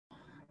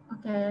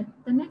Okay,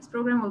 the next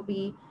program will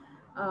be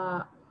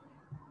a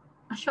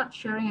short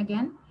sharing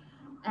again,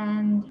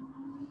 and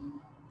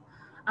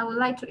I would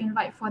like to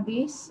invite for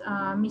this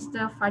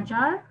Mr.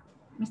 FAJAR,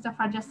 Mr.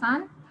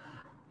 Fajar-san.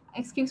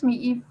 Excuse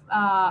me if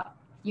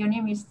your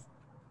name is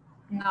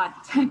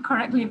not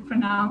correctly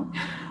pronounced.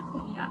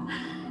 Yeah.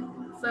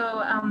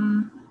 So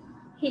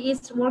he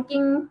is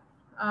working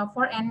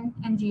for an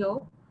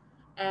NGO,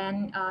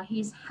 and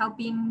he's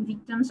helping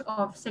victims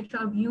of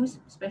sexual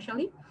abuse,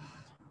 especially.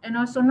 And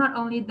also, not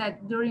only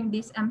that, during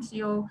this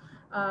MCO,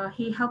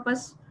 he helped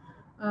us,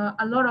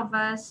 a lot of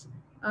us,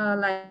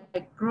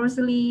 like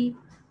grossly,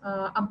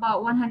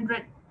 about 1,500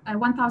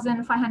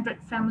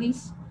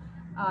 families.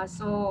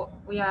 So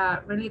we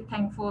are really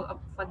thankful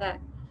for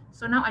that.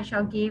 So now I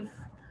shall give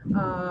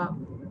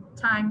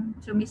time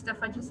to Mr.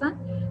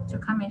 Fajisan to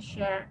come and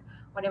share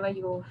whatever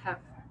you have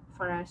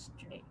for us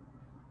today.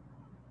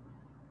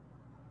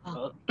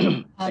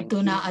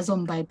 Tuna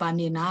azom bai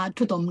panina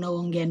tutom na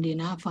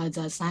wongendina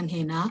Fajar-san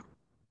hena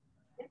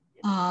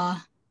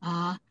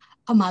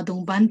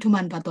amadung ban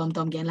tuman patom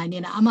tom gen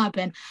lainina ama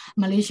pen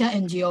Malaysia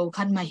NGO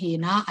khan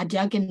mahina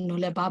adyakin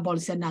nule ba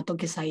bolsen na to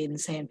kisain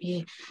sem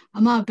hi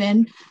ama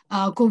pen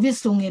COVID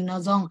sungin na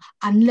jong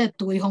anlet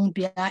tui hong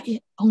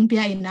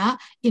pia ina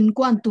in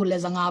kwan tu le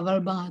zanga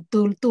wal bang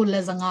tu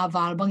le zanga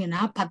wal bang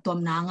ina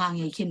patom na nga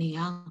nge kini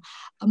yang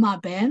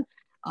ama pen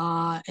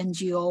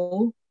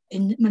NGO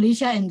in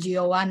Malaysia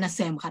NGO na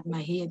sem khat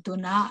mahi tu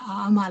na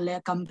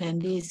amale campaign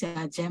di se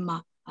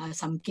jema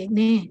samkik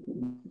ni.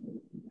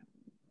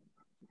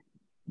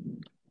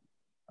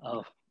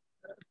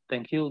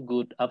 Thank you.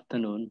 Good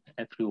afternoon,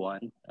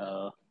 everyone.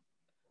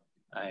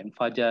 I'm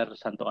FAJAR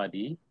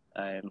SANTOAD.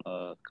 I'm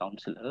a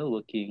counselor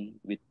working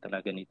with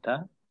Tenaga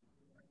Nita.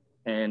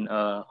 And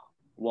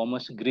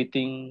warmest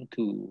greeting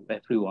to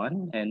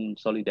everyone and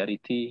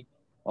solidarity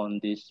on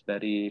this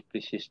very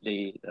precious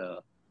day,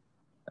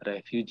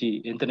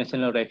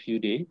 International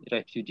Refugee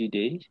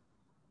Day,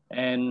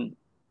 and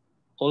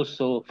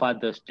also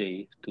Father's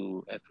Day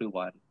to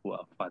everyone who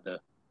are father.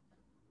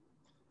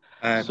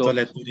 So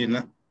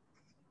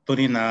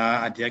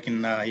Tunina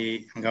adyakin na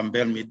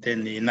gambel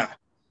miten ni na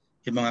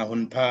mga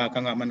hunpa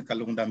kangaman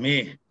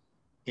kalungdami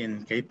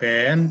in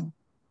kaipen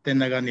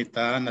Tenaga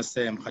Nita na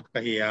sem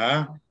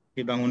khatkahiya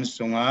ibang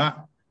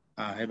unsunga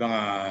ibang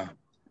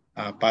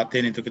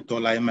paten itu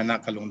kitolay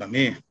mana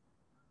kalungdami.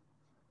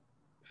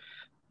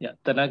 Yeah,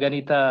 Tenaga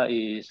Nita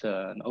is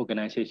an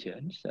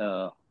organization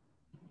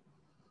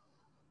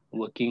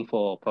working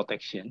for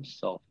protections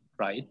of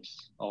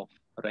rights of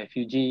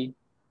refugee,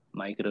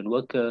 migrant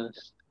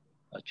workers,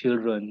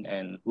 children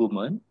and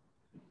women.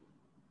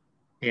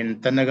 In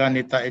Tenaga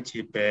Nita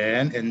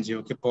echipen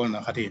NGO kipol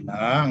na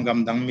karina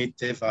gamdang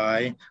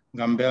mitevai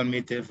gambel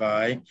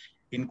mitevai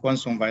in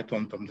kwansong vai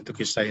tom dito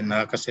kisay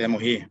na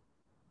kasemuhi,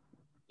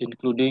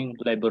 including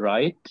labor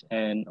rights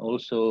and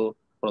also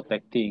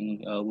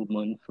protecting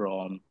women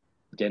from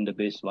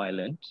gender-based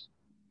violence.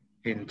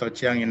 In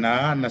tochiang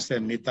ina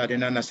nasem nita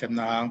dina nasem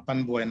na ang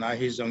panbuhay na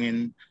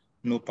hizongin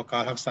no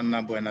pakahaksan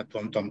na buhay na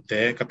tom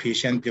te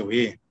kapisyen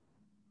piwi.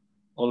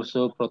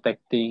 Also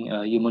protecting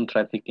human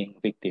trafficking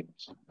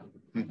victims.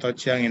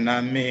 Tochiang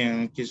ina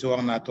ming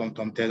kisuang na tom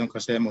te dong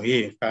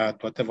kasemuhi ka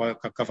totewa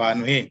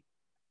kakavanuhi.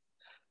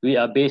 We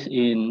are based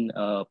in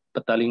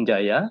Petaling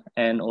Jaya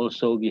and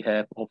also we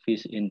have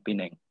office in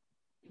Penang.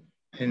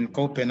 In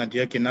Kope na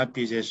dia kina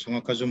PJ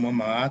sunga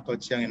kazumoma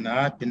tochiang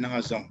ina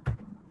pinangazong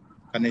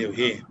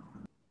kanayuhi.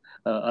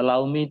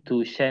 Allow me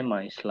to share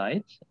my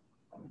slides.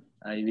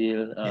 I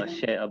will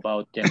share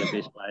about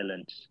gender-based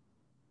violence.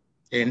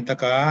 In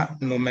taka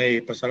no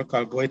may pasal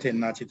kalboy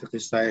tin na chito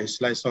kisay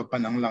slides of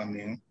panang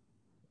langning.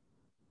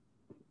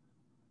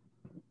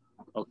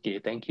 Okay,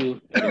 thank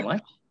you very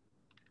much.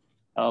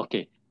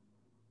 Okay.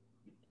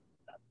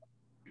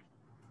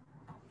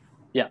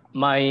 Yeah,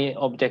 my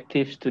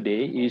objectives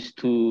today is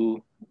to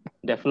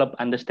develop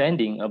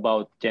understanding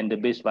about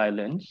gender-based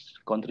violence,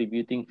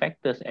 contributing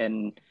factors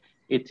and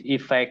its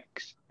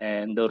effects,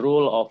 and the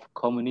role of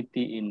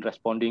community in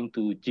responding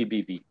to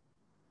GBV.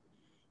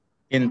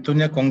 In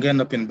tunya konggen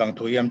na pinbang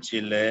tuyam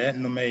Chile,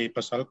 no may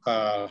pasal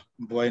ka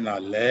buhay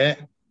na le,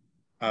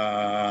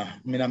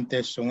 minamte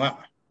sunga,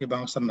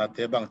 ibang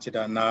sanate bang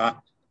chidana,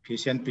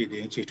 pisyan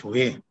piling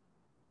chituhi.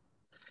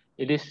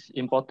 It is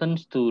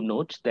important to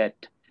note that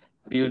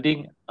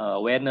building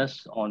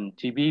awareness on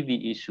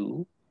GBV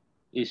issue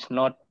is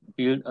not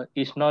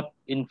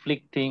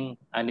inflicting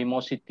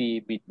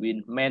animosity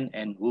between men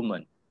and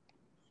women.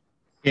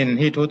 In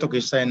hito to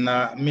kisay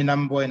na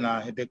minamboy na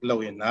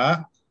hibeglawin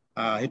na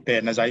hipe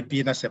na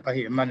zaipi na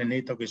sepahi man in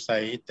hito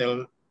kisay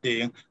itel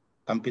ding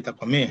tampita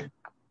kami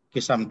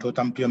kisam to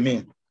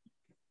tampiomi.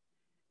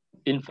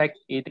 In fact,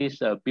 it is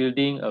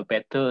building a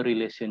better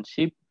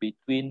relationship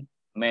between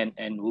men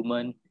and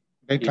women.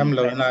 Bekam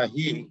law na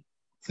hi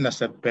na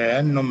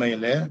sepen no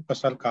mayle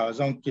pasal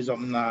kauzong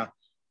kizom na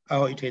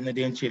aw ite na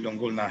din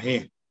chilunggul na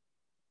hi.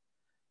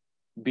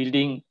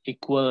 Building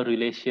equal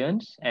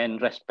relations and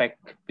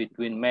respect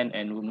between men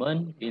and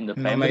women in the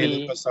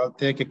family. Pasal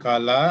te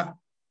kikala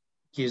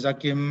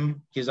kizakim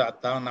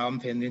kizatang naam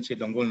thendin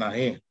chilongul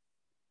nahi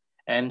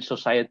and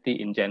society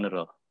in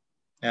general.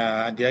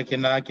 Dia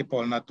kina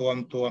kipol na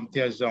tuam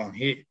tia zong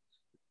hi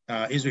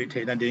izui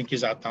thena din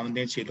kizatang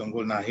din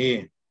chilongul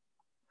nahi.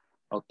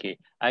 Okay,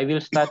 I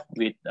will start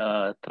with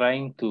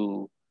trying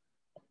to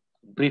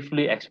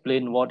briefly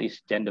explain what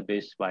is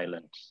gender-based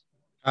violence.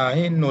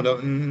 Hi no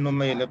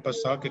mai le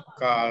pasal ke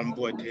kal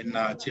buat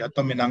thena chi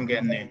atominang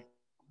gen ni.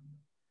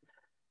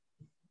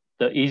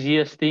 The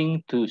easiest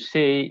thing to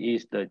say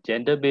is the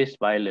gender-based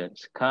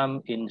violence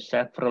come in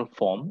several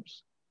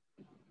forms.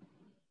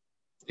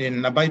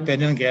 In nabai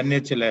penin gen ni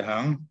chile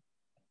hang.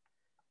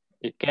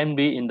 It can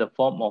be in the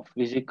form of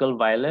physical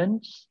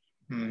violence.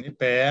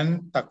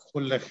 Pen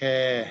takul le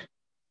khe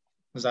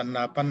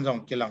zanna pan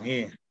jong kilang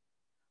hi.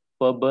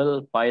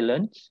 Verbal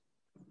violence.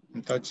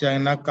 To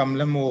chiang na kam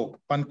le mu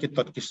pan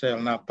kitot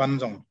kisel na pan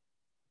jong.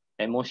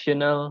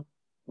 Emotional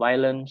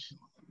violence.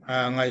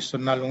 Ngai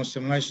sunna lung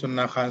sim ngai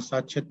sunna khan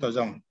sa chet to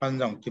jong pan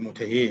jong ki mu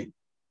the hi.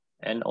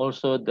 And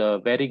also the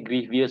very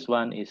grievous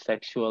one is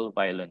sexual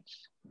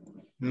violence.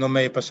 No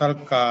mai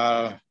pasal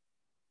ka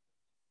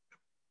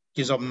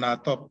kizom na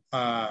top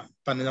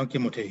pan jong ki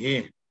mu the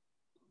hi.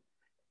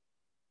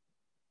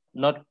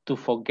 Not to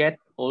forget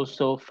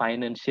also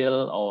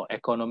financial or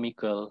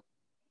economical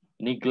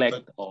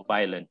neglect or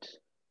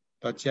violence.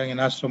 To chiang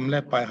ina sum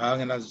le pai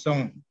hang ina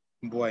jong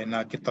buai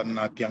na kiton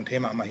na piang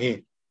thema ma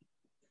hi.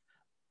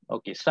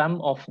 Okay, some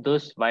of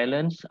those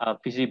violence are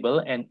visible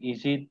and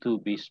easy to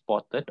be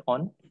spotted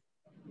on.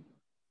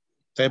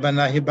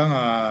 Bana hi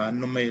banga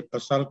no mai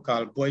pasal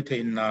kal buai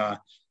the na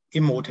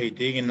imu the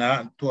ding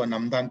na tu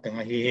nam dan teng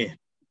hi.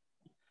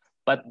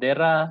 But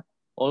there are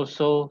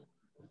also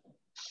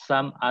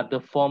some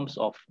other forms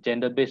of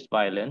gender-based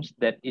violence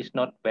that is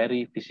not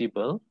very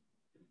visible.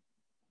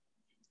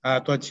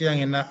 To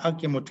chiang ina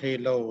akimu the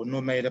lo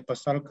no mai le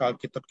pasal kal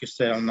kitot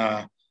kisel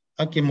na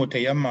akimu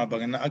the amma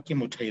bangna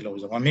akimu the lo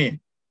jong mi.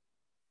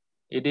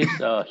 It is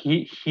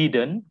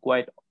hidden,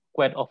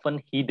 quite often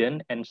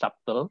hidden and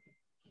subtle.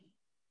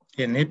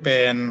 In hi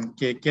pen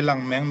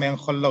kilang meng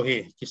khol lo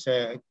hi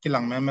kise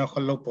kilang meng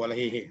khol lo pol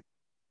hi.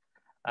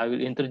 I will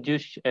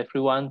introduce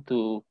everyone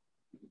to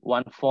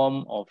one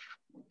form of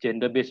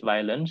gender-based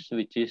violence,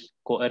 which is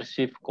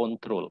coercive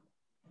control.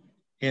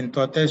 In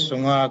tote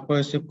sunga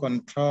coercive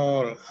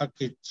control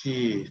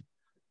akichi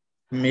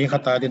mi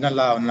khata din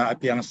lao na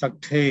apiang sak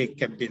the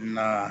kebin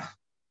na.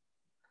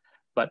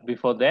 But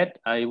before that,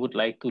 I would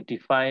like to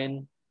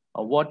define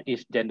what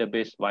is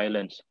gender-based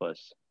violence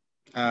first.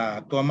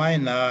 To mai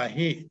na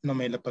hi no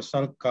mai le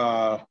pasal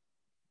ka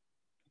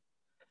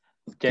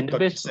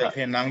Gender-based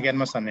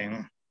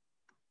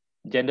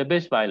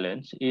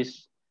violence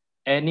is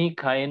any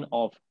kind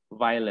of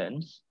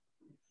violence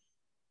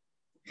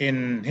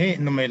in hi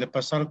no mai le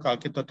pasal ka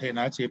kitot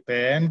thena chi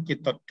pen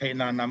kitot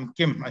thena nam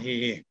kim a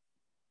hi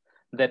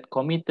that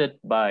committed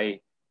by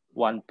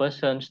one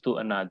person to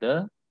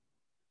another.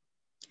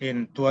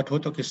 In tua thu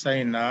to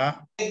kisai na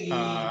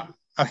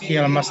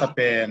akhial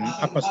masapen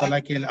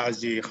apasala kil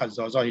azi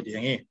khazo zo hi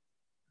dingi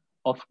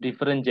of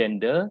different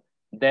gender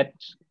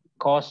that's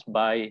caused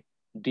by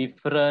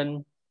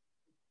different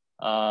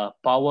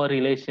power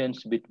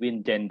relations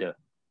between gender.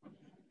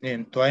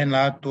 In tua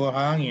na tua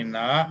hang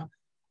ina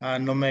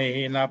no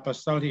mai na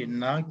pasal hi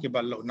na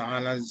kibalo na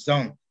hala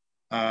zong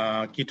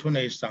kitu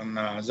na isang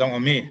na zong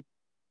ami.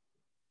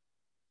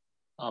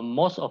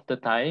 Most of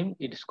the time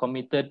it is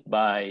committed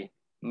by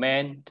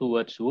men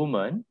towards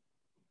women.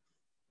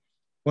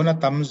 Una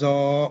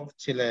tamzo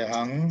chile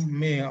hang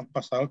mi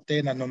pasal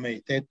te na no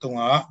mai te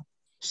tunga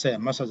se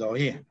masa zo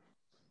hi.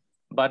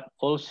 But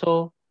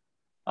also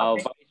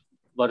vice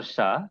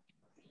versa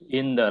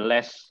in the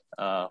less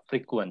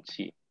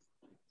frequency.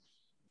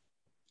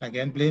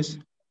 Again, please.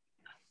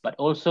 But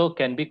also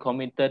can be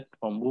committed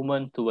from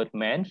women toward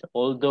men,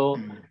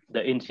 although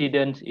the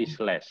incidence is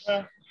less.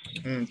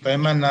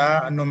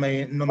 Mana no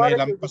may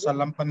lam pasal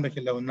lampan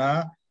bekilaw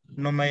na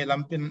no may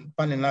lampin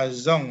panina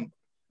zong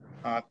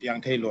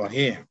piang tailo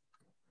hi.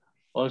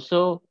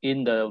 Also,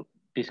 in the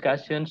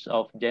discussions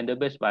of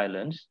gender-based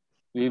violence,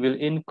 we will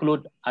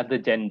include other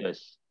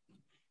genders.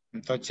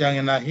 To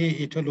chiang na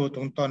hi itulu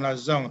tung to na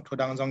zong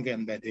tudang zong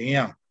gen be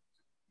ding.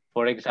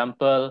 For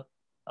example,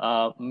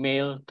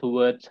 male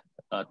towards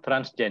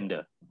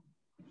transgender.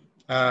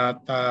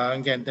 Ta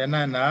gen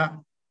tena na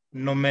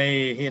no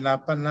may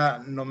hinapan na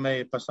no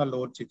may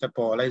pasalot chita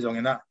po lay zong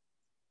ina.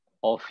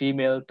 Or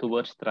female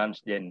towards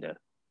transgender.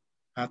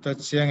 To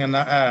chiang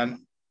na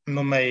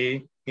no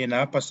may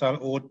hina pasal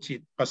ut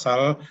chit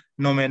pasal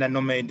no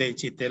may de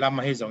chite la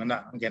mahi zong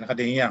na gen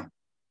kading yang.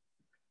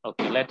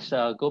 Okay, let's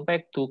go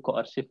back to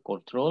coercive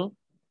control.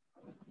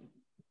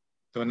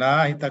 To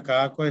na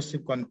itaka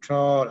coercive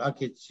control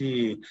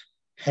akichi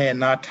he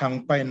na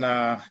thang pai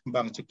na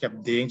bang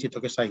chikap ding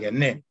chito ke sai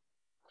ne.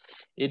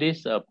 It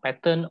is a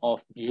pattern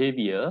of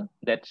behavior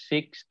that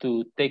seeks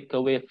to take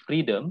away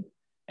freedom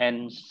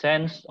and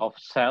sense of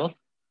self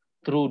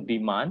through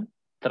demand,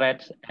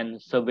 threats,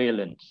 and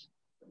surveillance.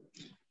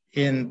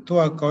 In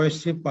to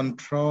coercive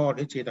control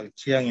ichi tak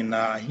chiang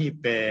ina hi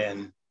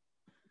pen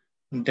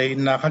đây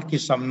na khát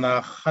kisam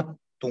na khát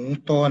tung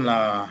to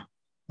na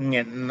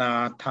nghẹn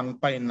na thang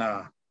pai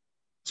na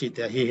chỉ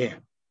để hi.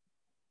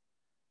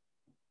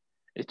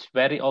 It's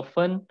very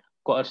often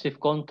coercive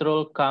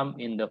control come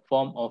in the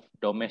form of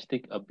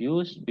domestic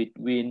abuse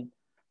between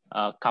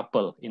a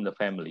couple in the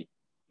family.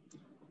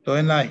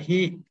 Tôi na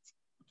hi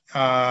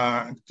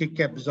cái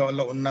kẹp gió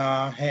lộ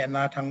na hệ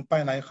na thang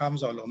pai na kham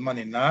gió lộ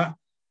manina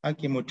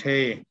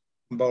akimuthe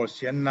bảo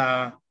xiên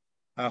na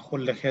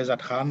khul le khe zat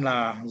kham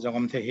na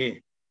zongam the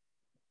hi.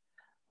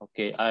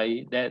 Okay,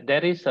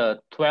 there is a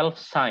 12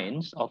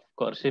 signs of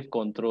coercive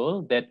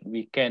control that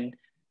we can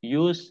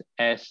use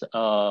as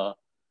a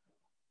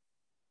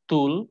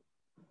tool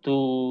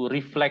to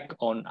reflect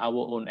on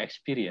our own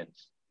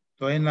experience.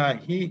 Tôi na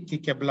hi cái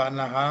kẹp la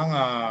na hang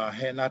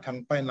hệ na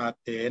thang pai na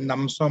te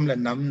nam som le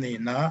nam ni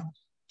na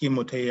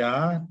kimuthe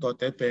ya to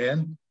te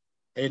pen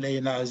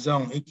ele na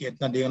zong iket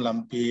na ding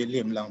lampi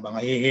lim lang bang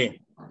hi.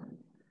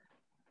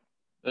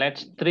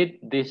 Let's treat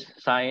these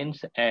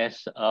signs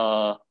as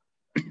a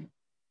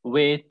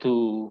way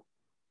to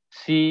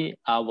see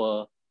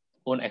our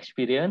own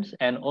experience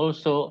and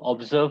also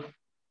observe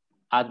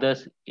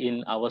others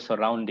in our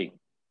surrounding.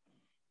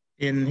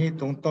 In hi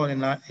tung to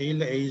na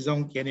ele ei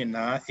zong ke ni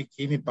na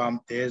ikimi pam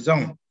te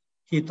zong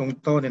hi tung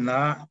to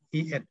na I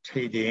et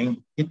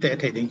trading I te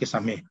trading ke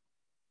sami.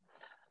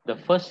 The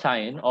first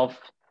sign of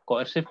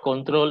coercive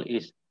control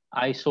is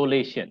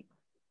isolation.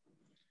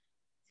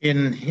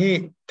 In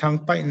hi thang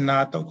pai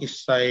na to ki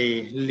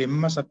sai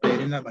lim ma sa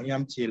pe na ba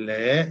yam chi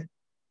le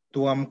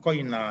tuam ko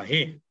ina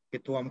hi ki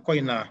tuam ko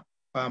ina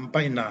pam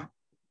pai na.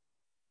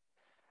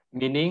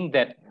 Meaning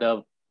that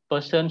the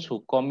persons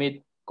who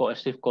commit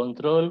coercive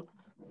control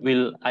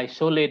will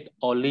isolate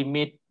or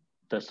limit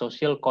the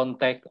social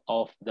contact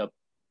of the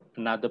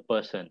another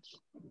persons.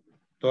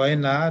 Toy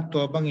na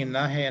to bangin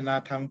na he na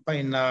thang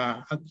pai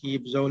na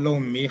akib zo lo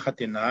mi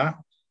khatina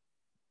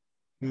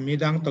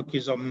midang to ki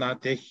zom na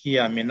te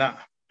khia mina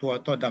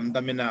to dam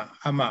damina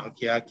ama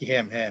kya ki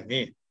hem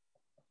hi.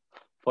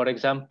 For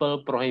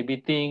example,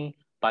 prohibiting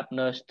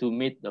partners to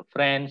meet the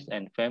friends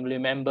and family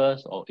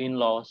members or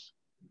in-laws.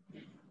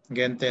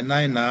 Gente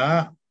nai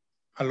na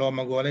alo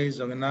magolay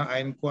zong na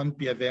ain kon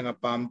pia venga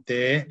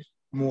pamte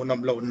mu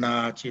nam lo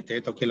na chi te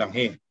to kilang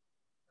hi.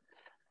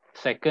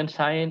 Second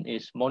sign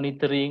is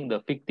monitoring the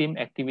victim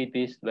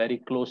activities very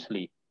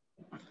closely.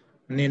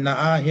 Ni na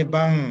a hi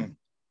bang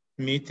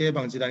mi te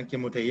bang jidan ki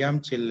muthe yam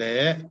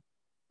chille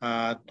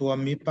tua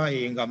mi pa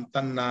ingam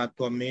tan na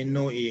tua mi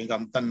no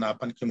ingam tan na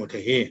pan ki muthe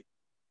hi.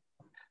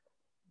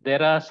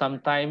 There are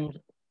sometimes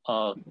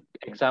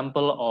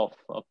example of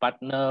a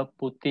partner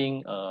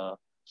putting a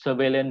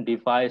surveillance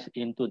device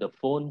into the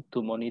phone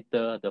to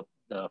monitor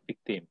the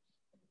victim.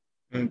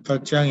 To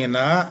chang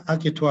ina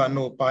akitua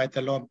no pai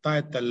te lom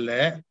tai te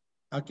le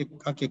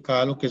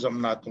akikalu ki zom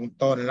na tung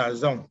ton la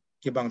zong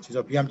ki bang chi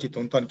zop yam chi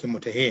tung ton ki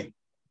muthe hi.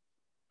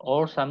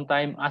 Or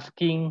sometimes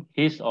asking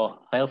his or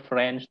her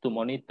friends to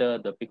monitor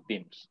the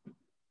victims.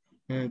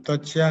 To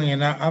chiang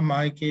ina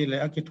ama ki le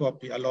akitua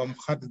pi alom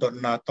khat dot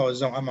na to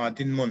zong ama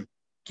din mun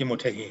ki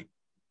muthe hi.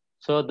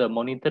 So the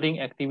monitoring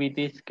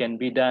activities can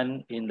be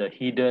done in the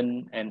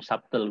hidden and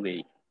subtle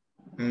way.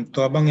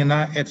 To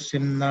bangina et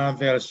simna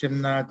vel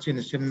simna chin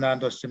simna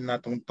do simna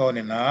tung to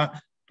ni na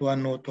tua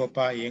no to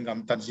pa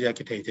ingam tajia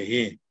ki thei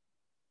hi.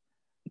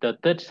 The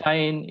third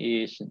sign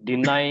is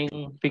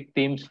denying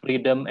victims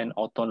freedom and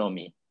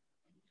autonomy.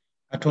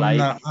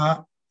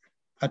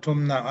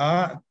 Atum na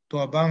a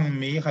to bang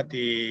mi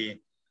khati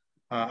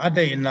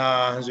adai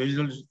na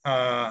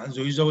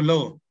zui zo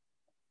lo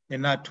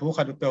ina thu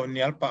khat pe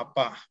nial pa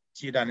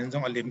chi dan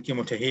jong alim ki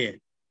mo the hi.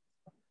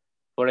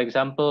 For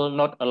example,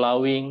 not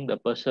allowing the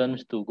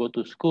persons to go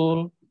to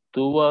school,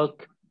 to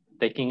work,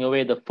 taking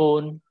away the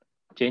phone,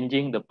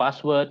 changing the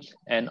passwords,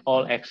 and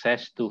all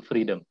access to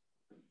freedom.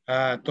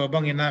 To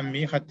bangina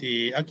mi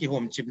khati aki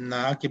hom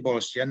chipna aki bol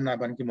sian na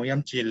ban ki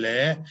moyam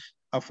chile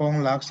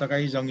afong lak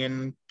sakai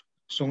jongin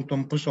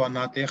sungtum puso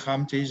na te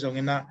kham chei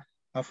jongina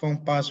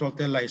afong password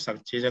te lai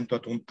sak che jam to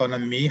tung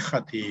ton mi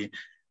khati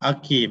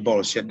aki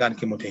bol sian dan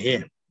ki mo the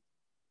hi.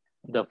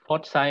 The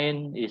fourth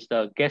sign is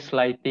the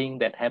gaslighting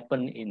that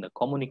happen in the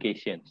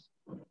communications.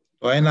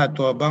 Toina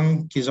to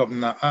bang kizop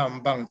na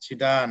am bang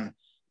chidan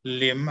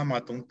lim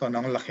ama tung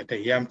tonang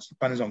lakhete yam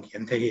pan jong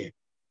kien the hi.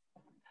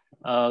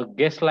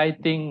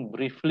 Gaslighting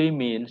briefly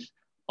means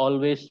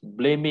always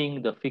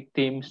blaming the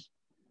victims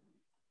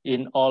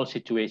in all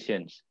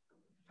situations.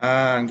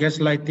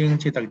 Gaslighting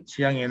chi tak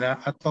chiang ina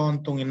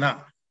aton tung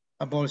ina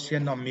abol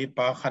sian no mi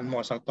pa khan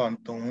mo sak ton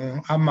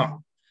tung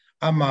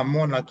ama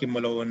mo na ki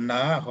molo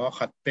na ho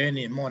khat pe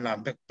ni mo na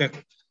bek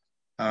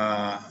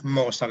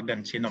mo sak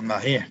den chinom na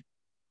hi.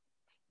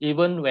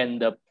 Even when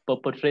the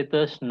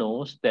perpetrators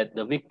knows that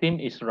the victim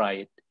is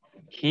right,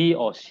 he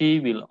or she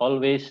will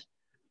always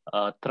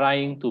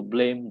trying to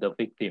blame the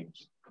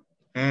victims.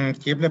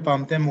 Kible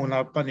pamte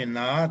muna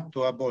panina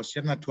to abol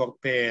sian na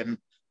tuak pen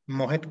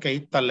mo het kai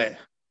tale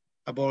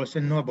abol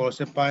sian no abol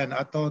se pa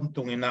na aton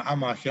tung ina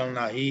ama hial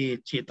na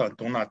hi chi ton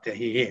tung na te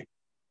hi.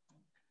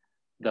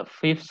 The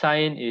fifth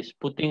sign is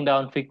putting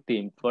down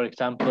victim. For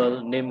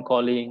example, name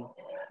calling.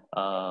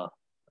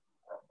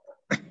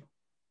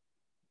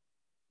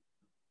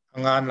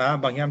 Ngana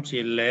bangyam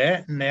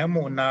chile ne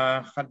mu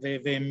na khat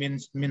ve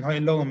min hoi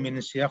lo min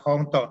sia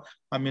khong to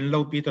amin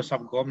lo pi to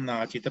sab gom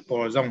na chi te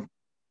por zong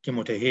ki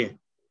mu the hi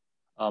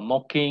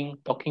Mocking,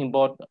 talking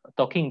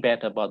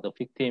bad about the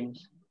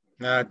victims.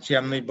 na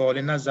chiam nei bol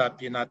na za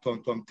pi na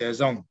tom te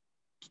zong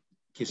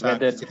ki sa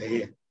ki chi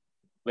hi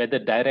Whether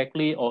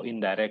directly or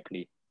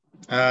indirectly.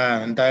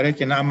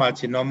 Direct na ma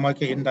chi no ma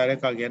ki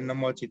indirect again na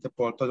mo chi te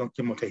por to zong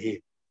ki mu the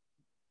hi.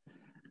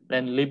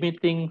 Then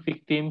limiting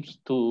victims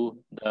to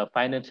the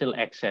financial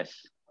access.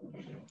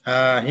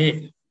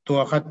 Hi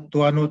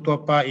tua nu tua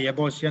pa i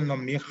bo sian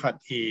nom ni khat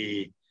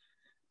i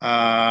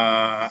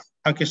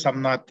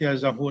akisam na tia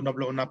za hu no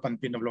blo na pan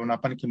pin no blo na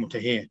pan ki mu the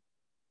hi.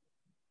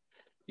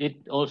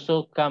 It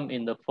also come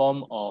in the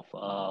form of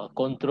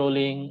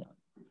controlling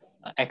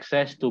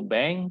access to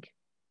bank.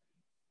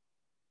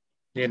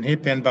 Yen hi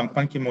pen bang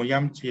pan ki mo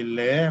yam chi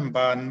le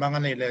ban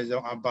mang nei le zo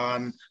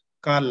aban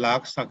ka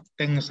lak sak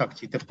teng sak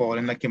chi te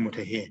pol na ki mu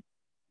the hi.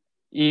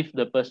 If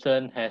the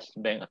person has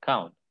bank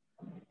account.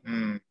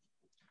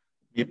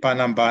 Bi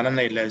panam ban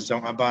nei le zo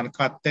aban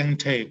ka teng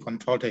the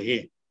control the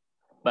hi.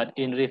 But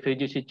in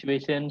refugee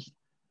situations,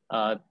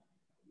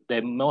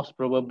 they most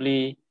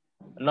probably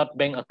not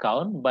bank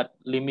account, but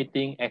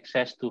limiting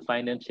access to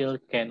financial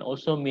can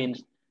also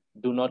means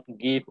do not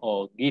give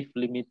or give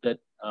limited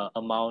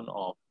amount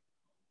of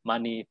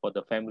money for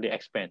the family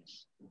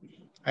expense.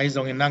 Ai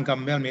zong inang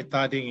kamel mi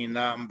ta ding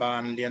ina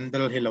ban lian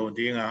bel hello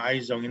ding ai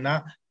zong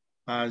ina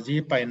ji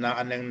pai na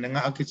aneng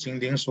nenga akiching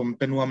ding sum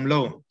penuam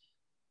lo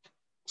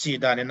chi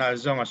dan na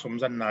zong a sum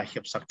zan na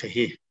hiap sak the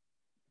hi.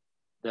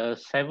 The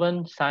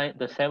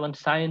seven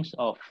signs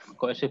of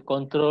coercive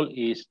control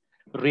is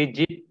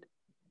rigid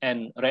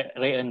and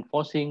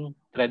reinforcing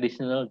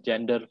traditional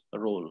gender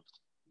roles.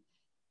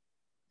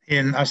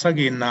 In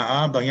asagi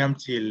na bangyam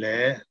chi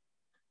le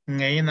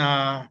ngai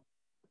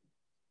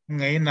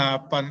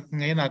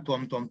na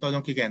tuam to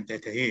dong ki gen te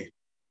hi.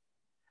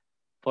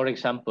 For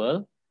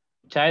example,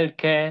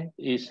 childcare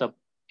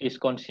is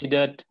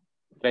considered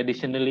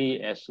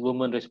traditionally as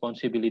women's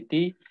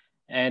responsibility,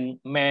 and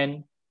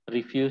men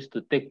refuse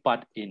to take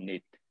part in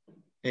it.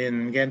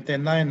 In gen te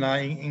nai na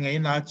ngai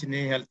na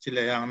chini hel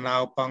chile yang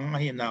naw pang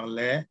hi nak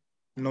le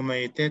no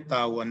mai te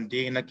ta wan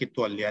ding na ki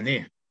tol ya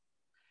ni.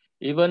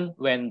 Even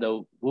when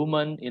the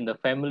woman in the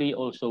family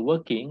also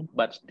working,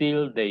 but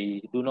still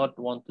they do not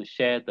want to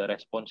share the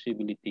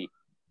responsibility.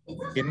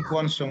 In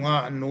kon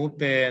sunga nu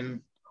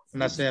pen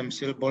na sem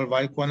sil bol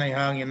vai kon ai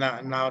hang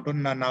ina naw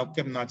don na naw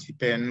kem na chi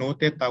pen nu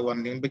te ta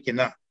wan ding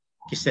bekina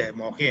ki se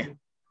mo ki.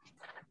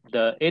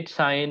 The eighth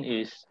sign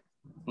is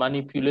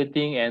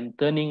manipulating and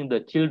turning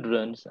the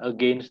children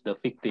against the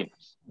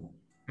victims.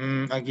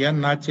 Again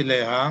na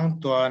chile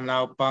hang to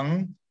naw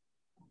pang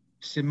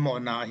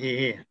simmo na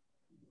hi.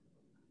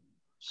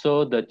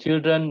 So the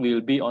children will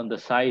be on the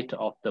side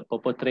of the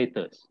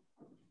perpetrators.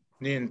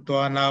 Nin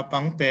to naw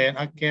pang pen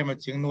akke ma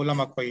ching nu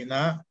lama koi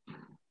na.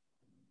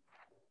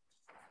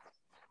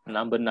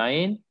 Number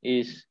 9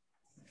 is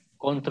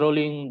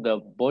controlling the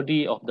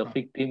body of the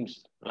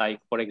victims, like,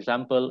 for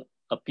example,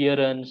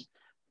 appearance,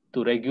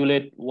 to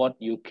regulate what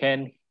you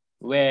can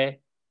wear,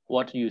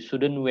 what you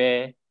shouldn't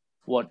wear,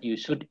 what you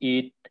should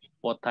eat,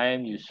 what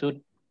time you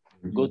should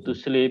go to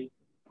sleep,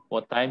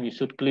 what time you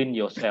should clean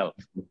yourself.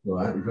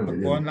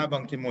 Ko na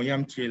bang ki mo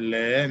yam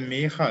chile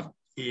mi khat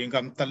i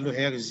ngam talu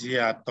hek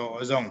zia to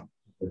zong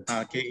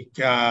ki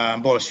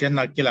bol sian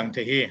na kilang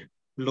the hi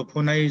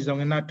lupu nai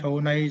zong na tho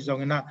nai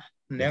zong na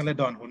neng le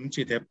don hun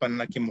chi te pan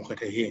na ki mu kha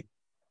the hi.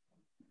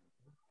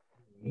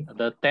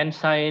 The 10th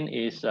sign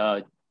is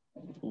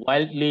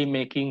wildly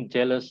making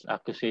jealous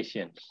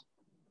accusations.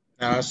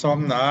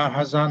 Som na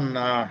hazan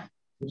na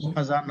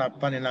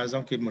pan na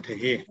zong ki mu the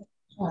hi.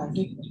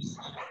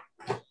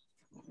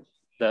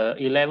 The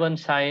 11th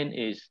sign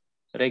is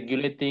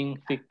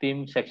regulating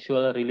victim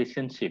sexual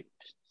relationships.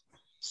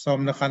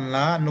 Som na khan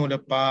la nu le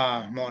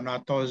pa mo na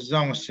to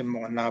zong sim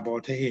mo na bo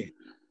the hi.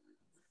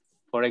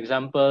 For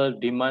example,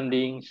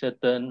 demanding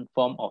certain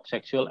form of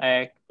sexual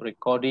act,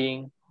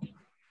 recording,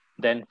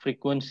 then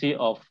frequency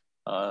of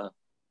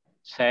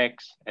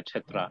sex,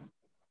 etc.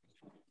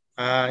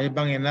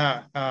 Ibang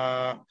ina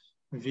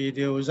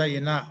video za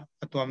ina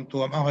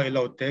tuam a hoi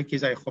lo te ki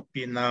zai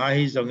khopi na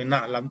hi zong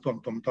ina lam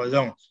tuam to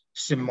zong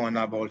sim mo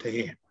na bo the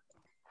hi.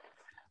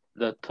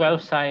 The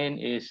 12th sign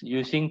is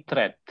using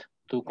threat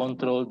to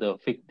control the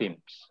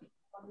victims.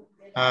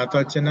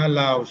 To chena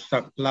lao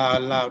sak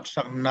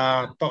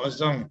na to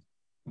zong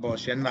bo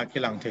sian na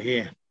kilang the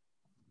hi.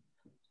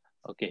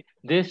 Okay,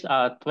 these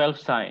are 12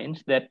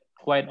 signs that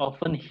quite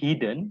often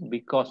hidden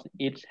because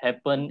it's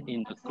happened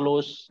in the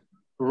closed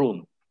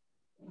room.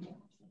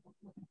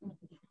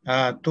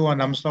 Tu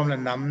nam som le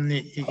nam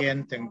ni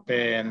igen teng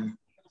pen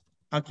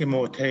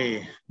akimo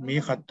the mi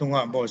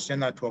khatunga bo sian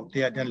na thok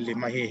tia den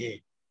lima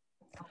hi.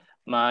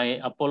 My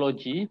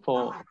apology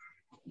for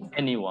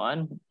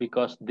anyone,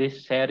 because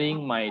this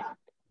sharing might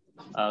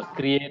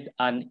create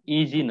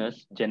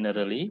uneasiness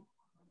generally.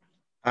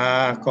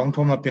 Kong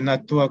thoma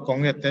pinatua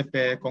kong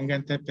tepe kong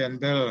tepe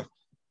bel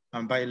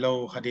by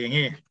low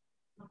hadingi.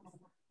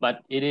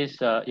 But it is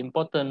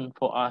important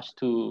for us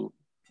to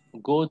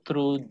go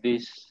through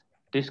this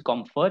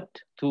discomfort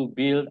to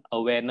build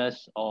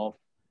awareness of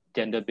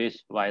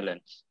gender-based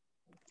violence.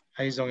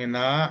 Ay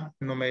zongina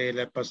no may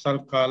le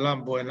pasal kala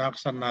buenak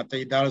sana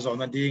tay dal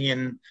zona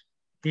dingin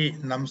pi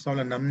namsom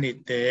la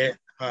namni te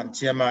han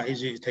chiama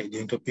iji tay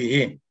ding to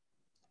pi.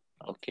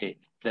 Okay,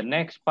 the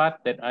next part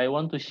that I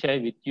want to share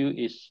with you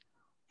is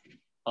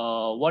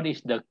what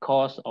is the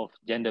cause of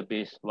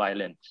gender-based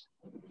violence.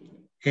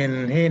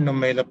 In he no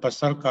may le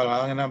pasal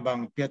kala na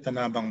bang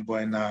piatana bang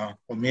buena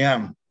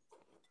umiam.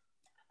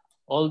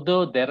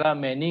 Although there are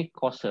many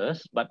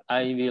causes, but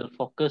I will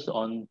focus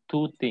on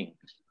two things.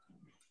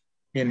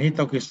 In he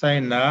to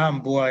kisay na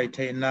buay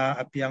tay na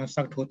apiang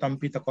sak thu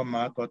tampi ta ko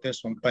ma to te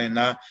sumpay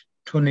na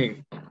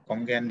thuni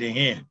konggen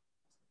dingi.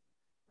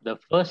 The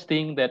first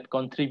thing that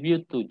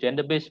contribute to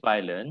gender-based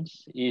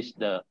violence is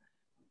the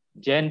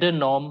gender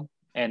norm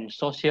and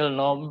social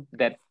norm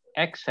that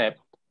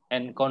accept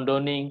and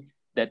condoning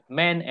that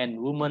men and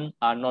women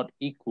are not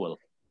equal.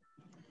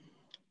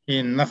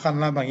 In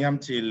nakala bang yam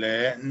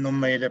chile no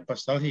may le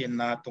pasal hi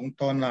na tung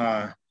to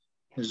na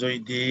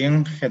zoi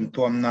ding khen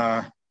tuam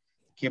na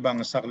ki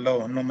bang sak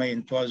lo no may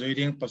in tua zoi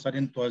ding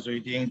pasadin tua zoi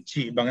ding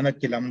chi bang na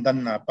kilam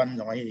dan na pan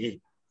jong hi.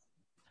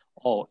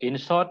 Or in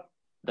short,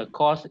 the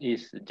cause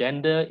is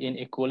gender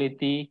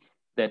inequality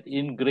that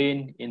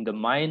ingrained in the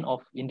mind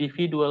of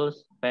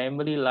individuals,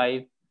 family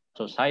life,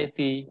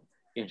 society,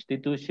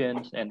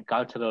 institutions, and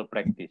cultural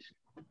practice.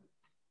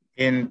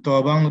 In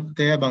tua bang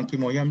te bang ki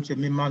mo yam chi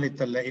mi mali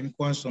tala in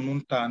kwan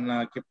sunun ta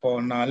na ki po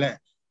na le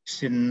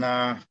sin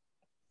na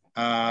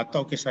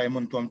to ki sai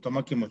mun tuam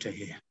toma ki mo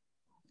hi.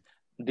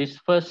 This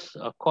first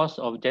cause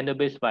of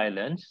gender-based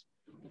violence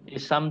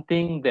is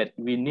something that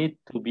we need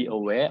to be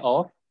aware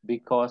of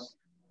because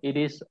it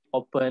is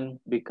often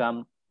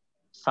become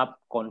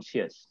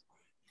subconscious.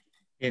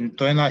 In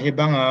toy na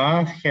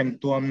hibanga khen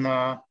tuam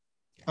na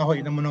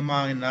ahoy na mo na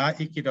na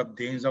ikidap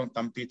ding zong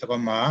tampi ta ko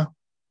ma.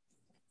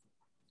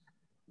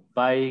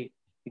 By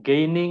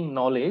gaining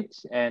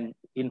knowledge and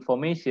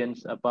information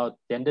about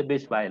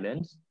gender-based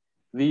violence,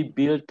 we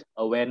build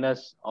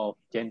awareness of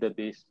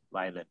gender-based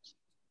violence.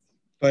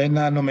 Toy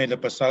na no may le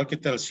pasal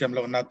kitel siam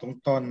lo na tung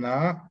ton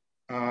na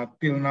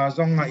pil na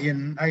zong na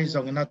in ay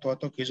zong na to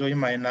ki zoi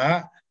mai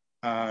na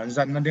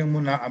zan na ding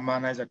muna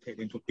amana za te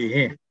ding to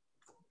pi.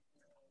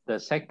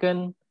 The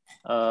second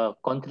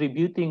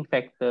contributing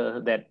factor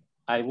that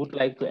I would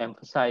like to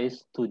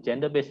emphasize to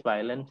gender-based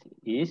violence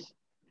is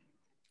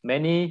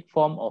many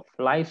forms of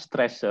life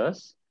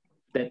stressors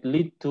that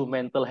lead to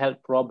mental health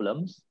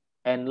problems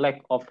and lack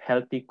of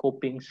healthy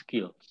coping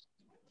skills.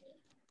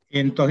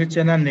 In to hi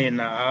chena ne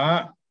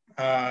na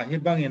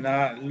hibang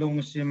ina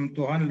lungsim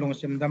tuhan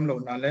lungsim dam lo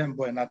na le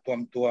boy na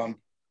tuam tuam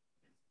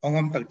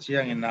ongam tak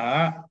chiang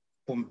ina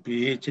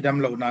pumpi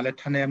chidam lo na le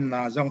thanem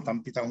na zong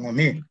tampi ta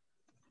ngomi.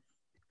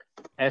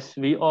 As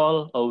we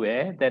all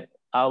aware that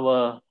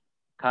our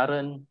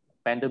current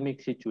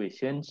pandemic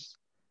situations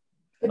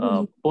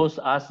pose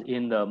us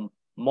in the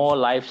more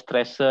life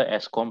stressor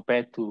as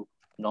compared to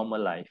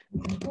normal life.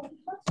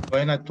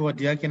 Toy na tua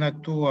dia kina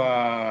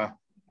tua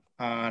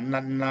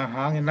nan na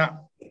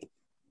hangina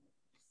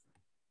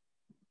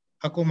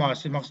aku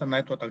masih maksa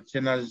naik to tak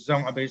chena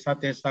zong abai sa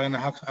te sa na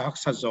hak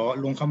sa zo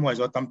lung khamoi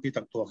zo tampi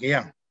tak to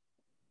hiang.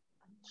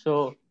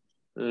 So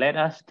let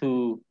us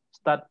to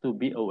start to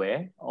be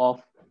aware of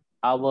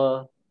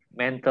our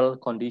mental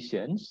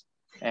conditions,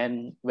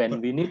 and when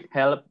we need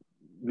help,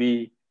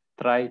 we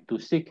try to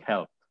seek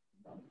help.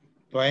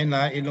 Toy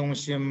na ilung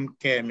sim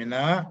ke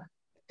mina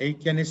ai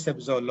kiani sep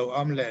zo lo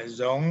am le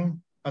zong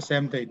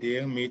asem te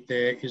ding mi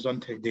te izon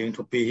te ding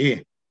to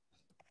pi.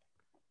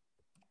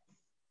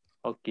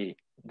 Okay,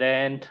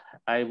 then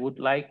I would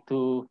like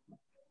to,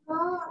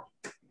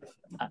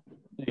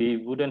 we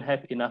wouldn't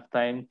have enough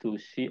time to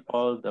see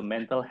all the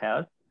mental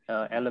health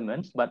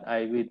elements, but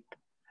I will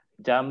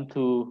jump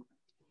to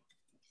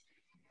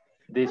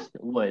this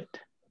word,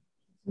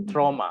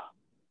 trauma.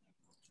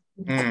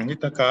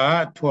 Ita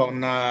ka tuang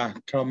na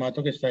trauma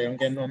to ke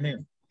sayang ken omi.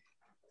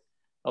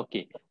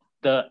 Okay,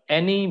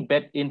 any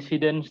bad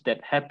incidents that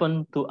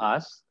happen to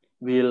us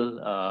will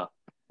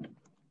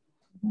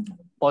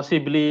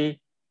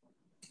possibly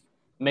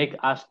make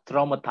us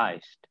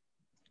traumatized.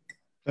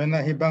 Toy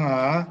na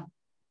hibanga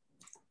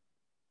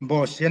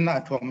bo sian na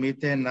tuang mi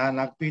te na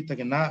nakpi ta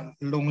na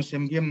lung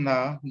sim gim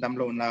na dam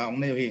lo na ong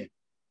ne hi.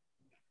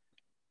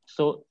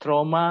 So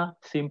trauma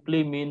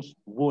simply means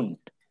wound,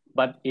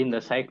 but in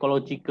the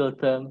psychological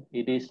term,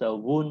 it is a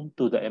wound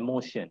to the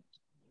emotion.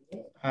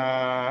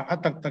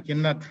 Atak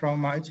takin na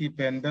trauma ichi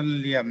pen dal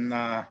liam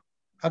na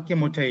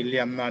akimutai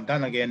liam na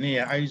dan again ni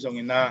ai zong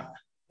ina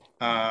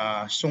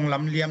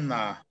sunglam liam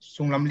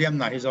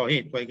na hizo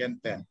hi toy gen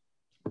pen.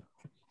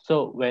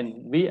 So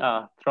when we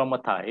are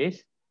traumatized,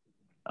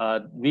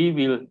 we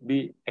will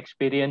be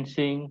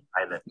experiencing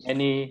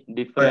many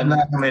different.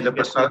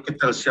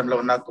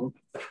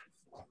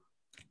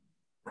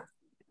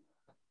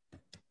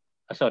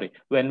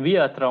 when we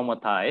are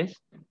traumatized,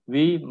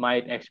 we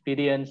might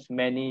experience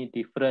many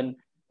different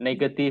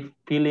negative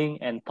feeling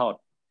and thought.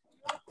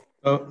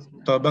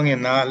 To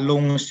bangin na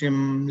lung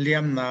sim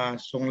liam na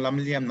sung lam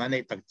liam na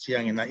nei tak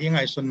chiang ina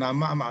ingai sun na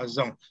ma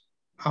zong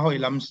ahoi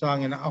lam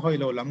sang ina ahoi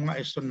lo lam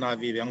ngai sun na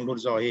vi bang lu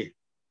zo hi.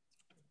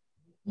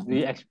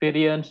 We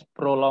experience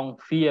prolonged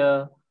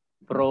fear,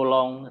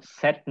 prolonged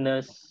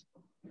sadness,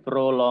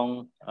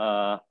 prolonged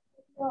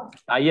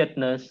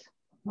tiredness.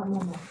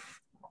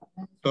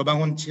 To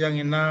bangun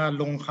chiang ina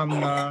lung kham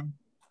na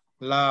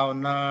lao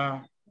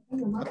na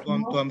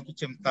tuam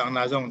kichim tang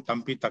na zong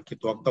tampi tak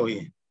ki tuak to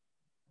hi.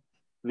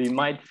 We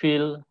might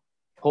feel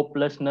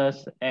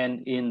hopelessness,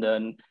 and in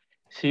the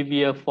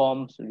severe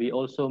forms, we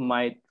also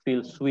might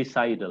feel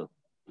suicidal.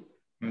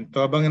 To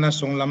bangin na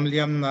sung lam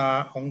liam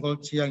na ongol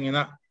chiang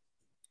ina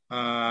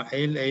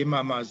ai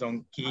ma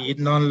zong ki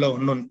non lo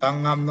nun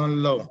tangam non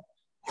lo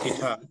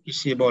kita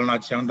isi bol na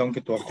chiang dong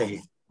ki tuak te hi.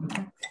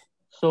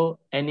 So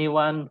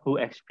anyone who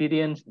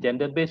experience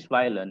gender-based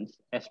violence,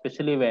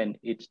 especially when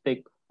it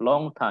takes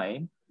long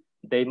time,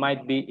 they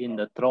might be in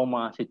the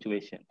trauma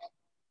situation.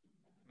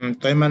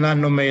 Toy mana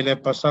no mele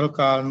pasal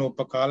kal no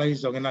pakala hi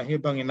zongina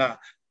hi bangina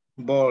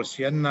bol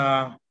sian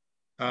na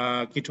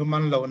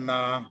kituman lo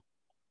na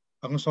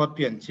ang sot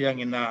pian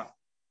chiang ina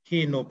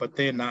hi no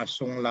pate na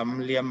sung lam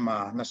liam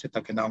ma na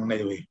sitakina ong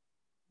nei wi.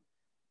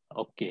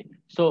 Okay,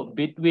 so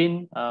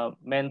between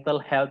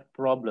mental health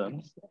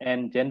problems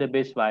and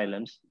gender-based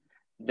violence,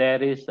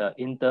 there is an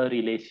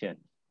interrelation.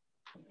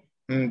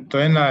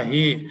 Toy na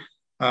hi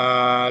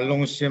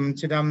long sim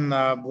chidam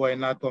na buai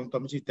na tom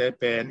chi te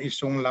pen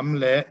isung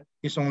lam le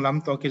isung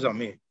lam to ki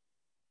zomi.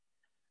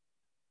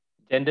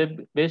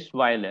 Gender-based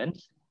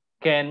violence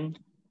can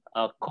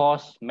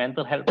cause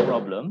mental health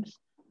problems,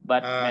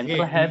 but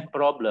mental health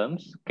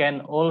problems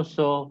can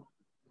also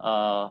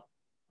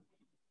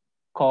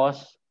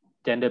cause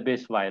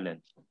gender-based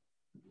violence.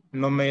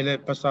 No mele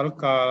pasal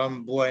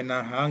kal buai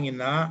na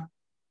hangina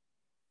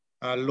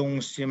lung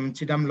sim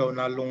chidam lo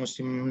na lung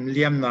sim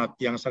liam na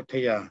tiang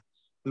sakthaya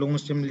lung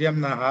sim liam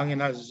na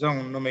hangina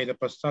zong no mele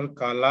pasal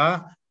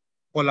kala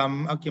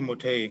kolam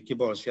akimuthe ki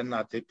bol sian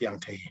na te piang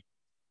thei.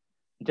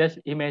 Just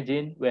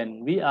imagine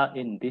when we are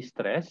in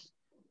distress,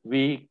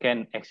 we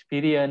can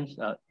experience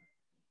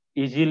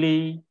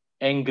easily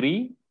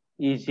angry,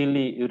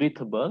 easily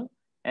irritable,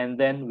 and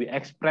then we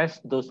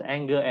express those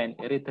anger and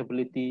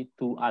irritability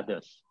to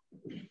others.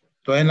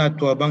 Toy na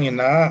tua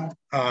bangina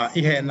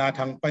ihe na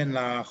thang pai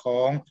na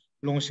khong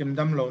lung sim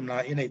dam lo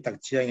na inai tak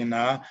chiang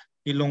ina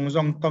ilung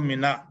zong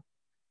tomina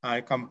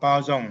ai kampao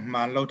zong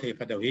man lo thei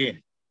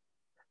phadawi.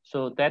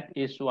 So that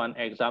is one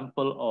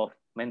example of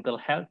mental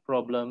health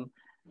problem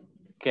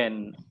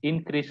can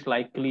increase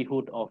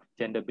likelihood of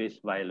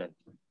gender-based violence.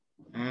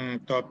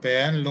 To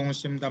pen lung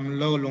sim dam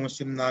lo lung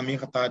sim na mi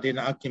khata din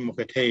akim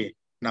mukhe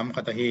nam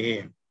khata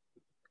hi.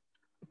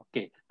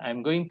 Okay,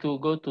 I'm going to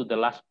go to the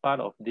last part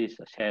of this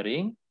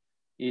sharing.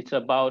 It's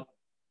about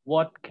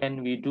what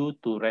can we do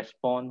to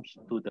respond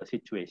to the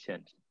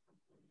situations.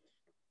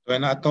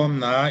 When atom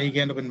na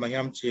igen bin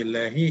maham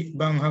chile hi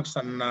bang hak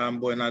san na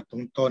boina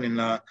tung ton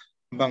na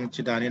bang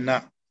chidani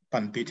na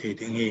pan pi the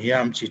ding hi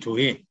yam chi thu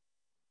hi.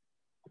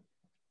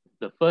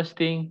 The first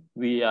thing,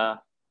 we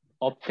are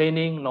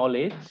obtaining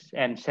knowledge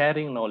and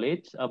sharing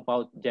knowledge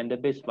about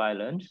gender-based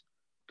violence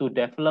to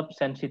develop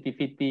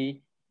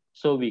sensitivity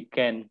so we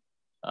can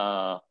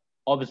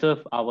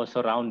observe our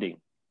surrounding.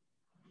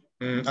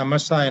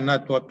 Amasai na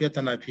to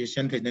pieta na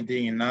patient the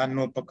ding na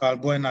no pakal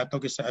boy na to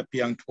kisa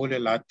apiang thole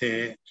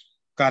late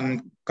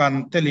kan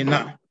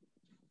telina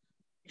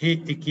hi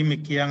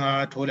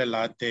ikimikianga thole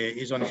late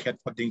izon het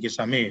poding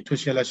kisame thu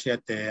sela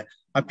siate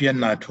apian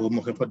na thu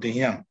mo ke poding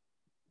yang.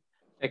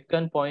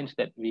 Second point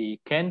that we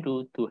can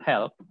do to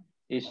help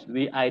is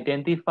we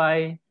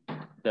identify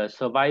the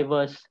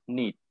survivor's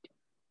need.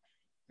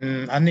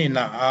 Ani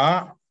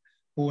na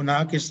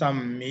una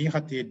kisam mi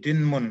hati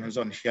din mun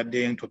zon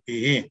hiading to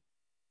pi.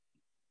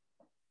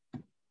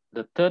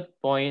 The third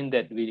point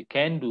that we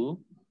can do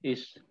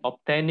is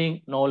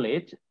obtaining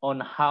knowledge on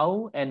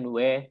how and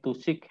where to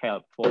seek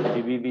help for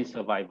GBV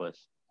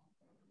survivors.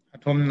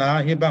 Atom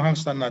na hi bang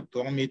san na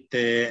tong mi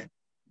te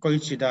koi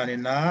chidani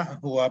na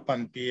huwa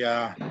pan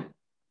pia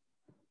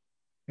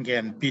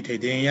gen pi the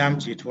ding yam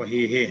chi thu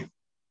hi.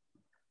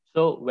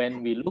 So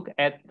when we look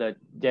at the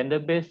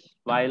gender-based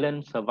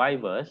violence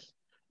survivors,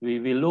 we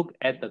will look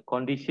at the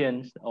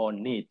conditions or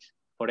needs.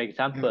 For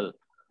example,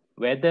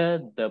 whether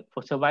the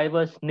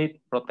survivors need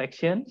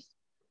protections,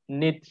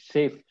 need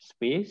safe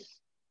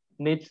space,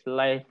 needs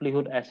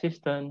livelihood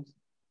assistance,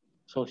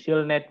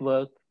 social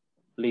network,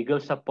 legal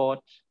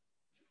support.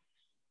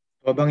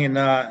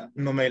 Bangina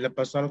no may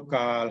pasal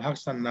kal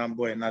haksan na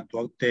boy na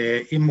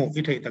tuwagte imu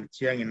itay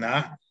tagchiyang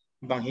ina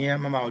banghiya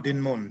mamaw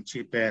din mon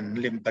chipen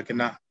lim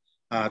takina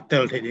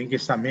tel theding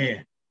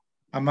kisame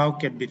amaw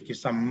kebit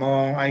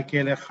kisamo ay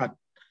kele khat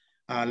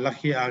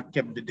lakhi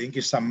keb ding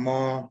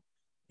kisamo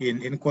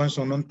in kon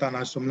sonun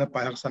tana sumla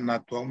pa haksan na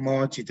tuwag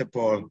mo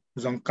chitepol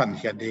zong kan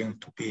hiading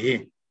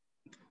tupi.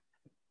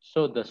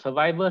 So the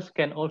survivors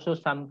can also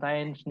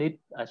sometimes need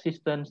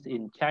assistance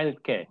in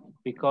childcare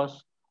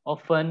because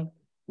often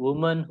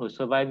women who are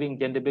surviving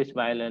gender-based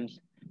violence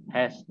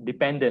has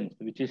dependents,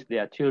 which is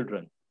their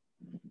children.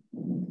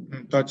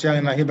 To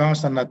chiang na hi bang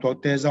san na to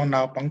te zong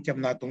naw pang kep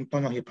na tung to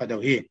no hi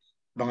phadaw hi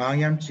bangang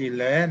yam chi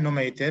le no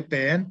mai te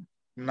pen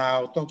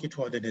naw to ki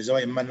tho de ne zo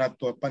im na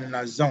to pan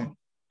na zong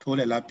thu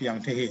le la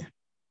piang the hi.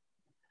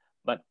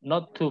 But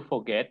not to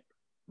forget,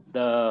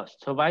 the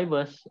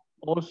survivors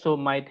also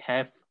might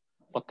have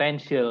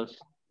potentials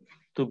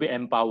to be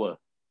empowered.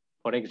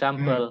 For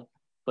example,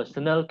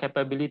 personal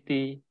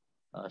capability,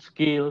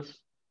 skills,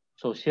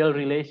 social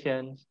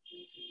relations,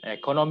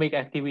 economic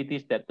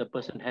activities that the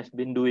person has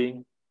been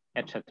doing,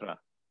 etc.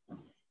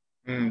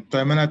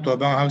 To mana to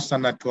bang hak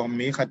san na tuang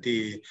mi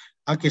khati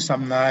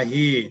akisam na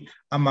hi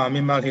ama mi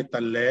mal hi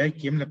talle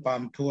kim le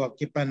pam thu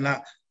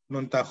akipana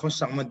nun ta kho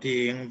sang ma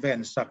ding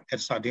ven sak et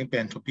sa ding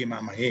pen thu pi ma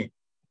ma hi.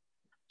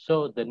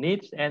 So the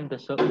needs and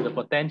the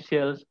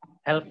potentials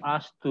help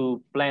us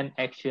to plan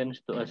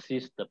actions to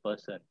assist the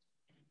person.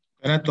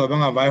 Ana to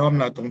bang avai hom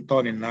na tung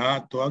to ni na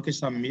to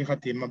akisam mi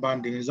khati ma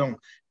ban ding zong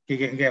ki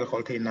ge ngel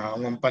khol thi na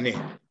ngom pani.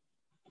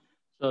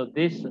 So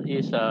this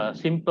is a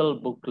simple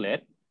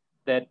booklet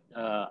that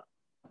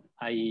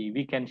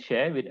we can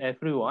share with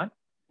everyone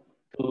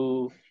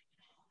to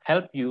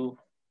help you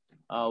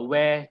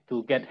where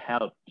to get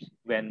help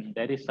when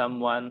there is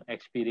someone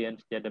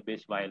experience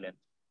gender-based violence.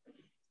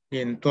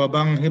 In to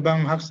bang hi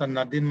bang hak san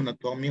na din mun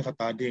to mi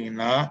khata ding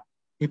na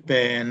hi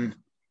pen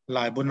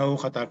lai bu no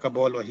khata ka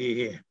bol wa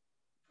hi.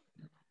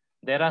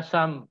 There are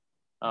some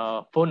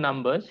phone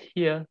numbers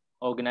here,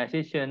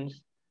 organizations,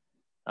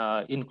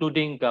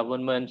 including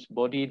government's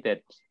body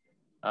that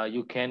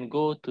you can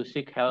go to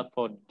seek help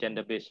for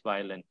gender-based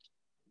violence.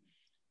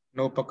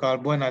 No pakal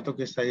boy na to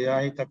ki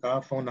saya hi ta ka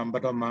phone number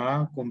do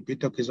ma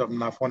computer ki zop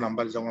na phone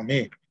number zong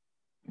mi.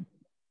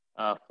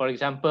 For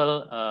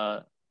example,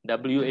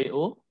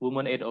 WAO,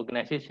 Women Aid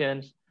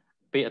Organizations,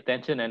 pay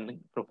attention and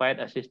provide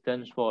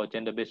assistance for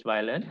gender-based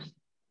violence.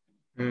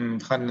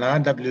 Khan la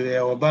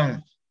WAO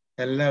bang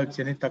hello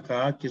chini ta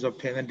ka ki zop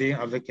theng ding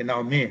ave ki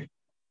na mi.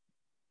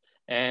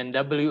 And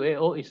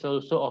WAO is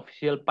also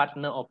official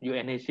partner of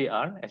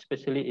UNHCR,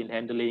 especially in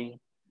handling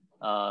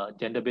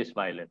gender-based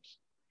violence.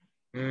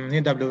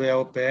 Ni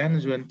WAO pen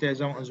zuen te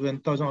zong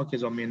ki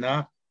zop mi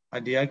na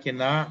adia ki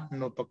na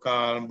no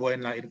pakal boy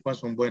na irkon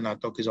sum boy na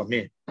to ki zop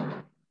mi.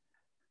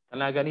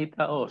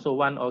 Tanaganita also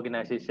one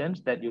organization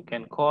that you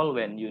can call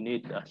when you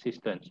need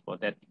assistance for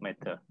that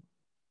matter.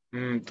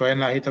 Toy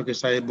na hito ki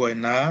sai boy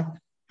na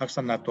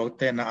haksan na to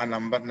te na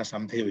anambat na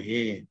sam theu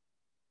hi.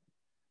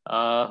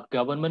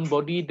 Government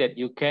body that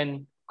you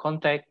can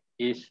contact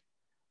is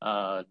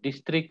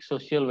District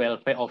Social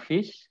Welfare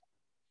Office.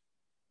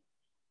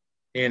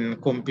 In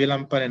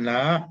kumpilam pa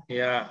na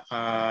ya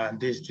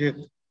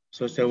District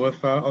Social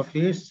Welfare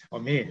Office o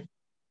mi.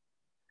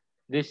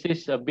 This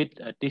is a bit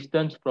a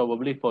distance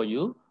probably for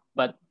you,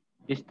 but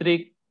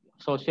District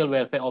Social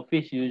Welfare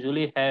Office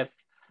usually have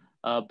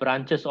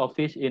branches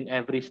office in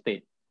every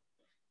state.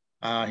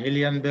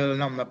 Hilian Bell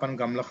nam na pan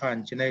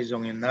gamlakhan chinay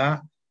zongin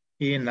na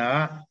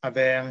ina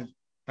aveng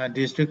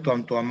district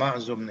tom toma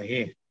zoom na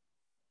hi.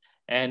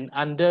 And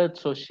under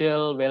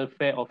Social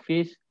Welfare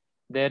Office,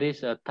 there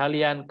is a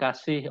Talian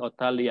Kasih or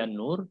Talian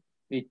Nur.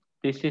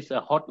 This is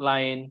a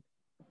hotline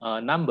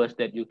numbers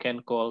that you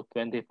can call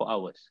 24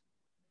 hours.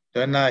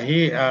 To na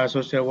hi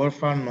social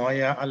welfare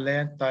noya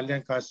alen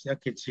Talian Kasih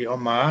kitsi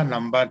oma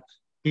number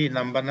hi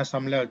number na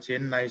samleo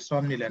chin nai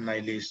som nila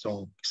nai li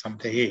song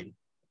samte hi.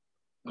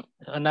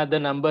 Another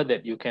number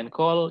that you can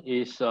call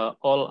is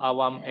All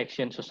Awam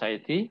Action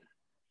Society.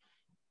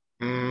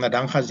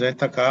 Nadang khazwen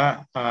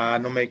taka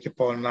no may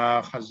kipol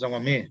na khazong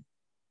ami.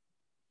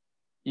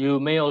 You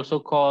may also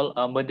call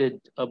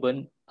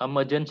urban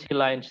emergency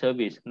line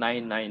service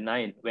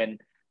 999 when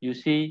you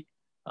see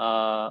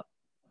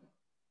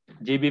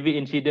GBV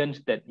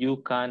incidents that you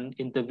can't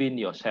intervene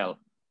yourself.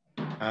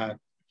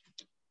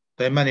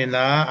 Tay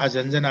manina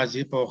ajan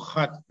aji po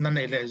khat nan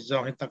ile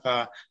zong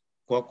hitaka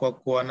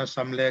ko na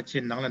samle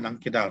chin nang nang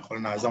kidal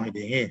khol na zong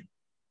hi.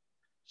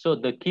 So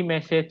the key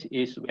message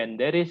is when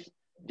there is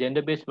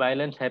gender-based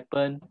violence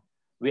happen,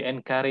 we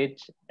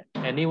encourage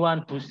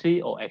anyone who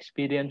see or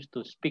experience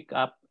to speak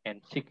up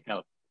and seek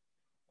help.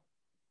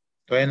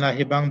 Toy na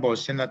hibang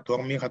bosin na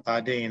tuang mi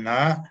khata de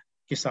na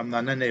kisam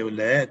na na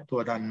neule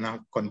to dan na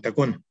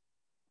kontakun.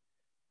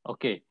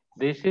 Okay,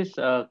 this is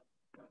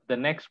the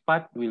next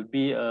part will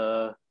be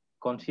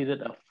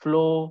considered a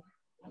flow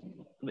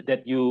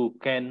that you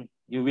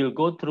will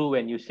go through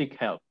when you seek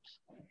help.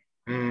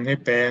 Ni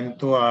pen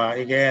to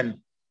again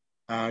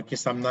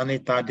kisam na ni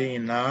ta de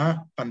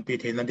na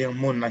panpit na ding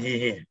mun na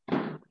hi.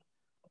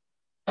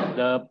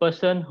 The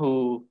person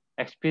who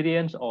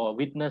experience or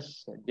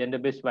witness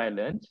gender-based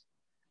violence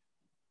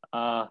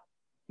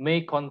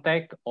may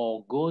contact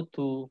or go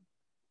to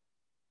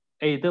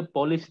either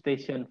police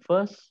station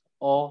first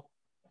or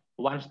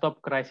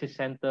one-stop crisis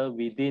center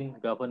within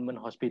government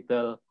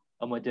hospital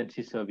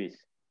emergency service.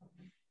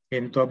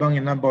 In to bang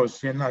ina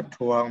bosin na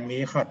tuang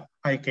mi khat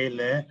ai ke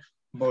le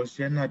bol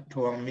sian na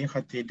thuang mi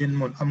khati din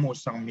mun amu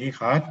sang mi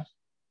khat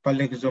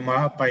palik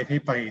zuma pai thi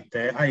pai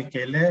te ai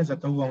kele za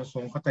to wang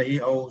sung khata hi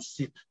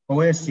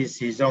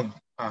OSCC zone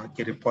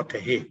ki report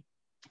hi.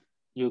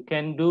 You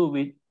can do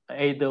with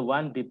either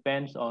one,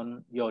 depends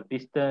on your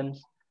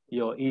distance,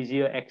 your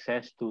easier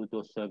access to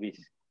those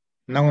services.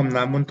 Nangom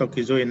namun to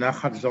ki zoi na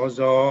khat zo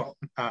zo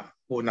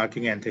una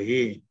ki ngen the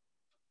hi.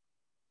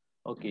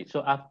 Okay,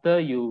 so after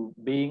you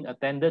being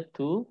attended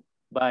to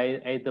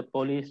by either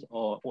police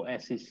or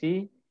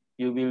OSCC,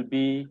 you will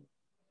be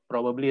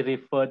probably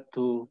referred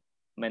to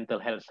mental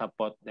health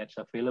support that's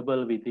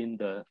available within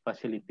the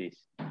facilities.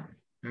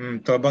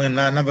 To bang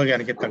na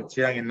bagian ki tak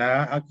chiang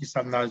ina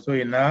akisam na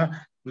zoi na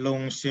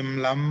lung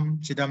sim lam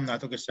chidam na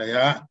to ki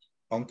saya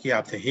ong ki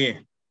ap the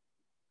hi.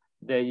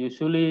 There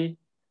usually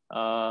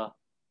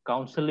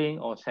counseling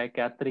or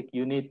psychiatric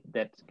unit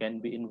that can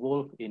be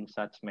involved in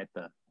such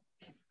matter.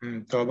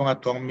 To bang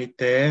atong mi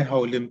te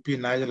ho limpi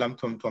na lam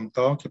thom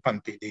to ki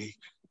panti di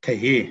the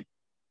hi.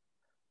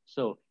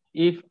 So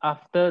if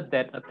after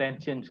that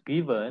attention is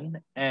given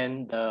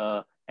and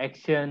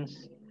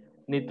actions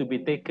need to be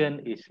taken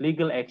is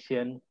legal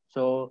action,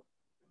 so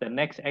the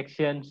next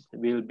actions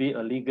will be a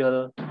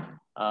legal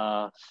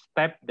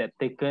step that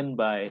taken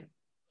by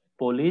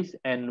police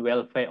and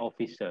welfare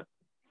officer.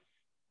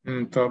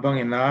 To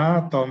bang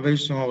ina tom ve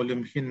sung ho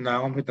lim hin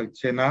na om hitak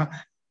chena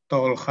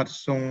tol khat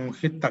sung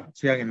hitak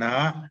chiang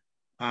ina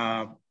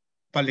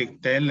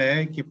palik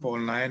tele ki pol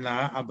na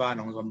na aba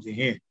nong zom ji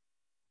hi.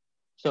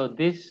 So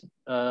this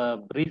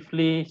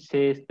briefly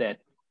says that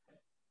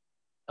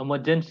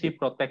emergency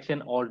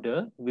protection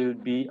order will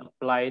be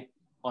applied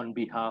on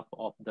behalf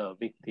of the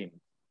victim.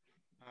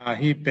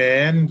 Hi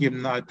pen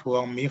gim na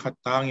thuang mi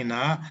khatang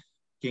ina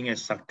king e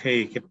sak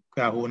the ki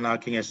ka hu na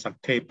king e sak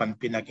the pan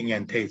pina king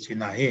en the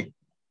china hi.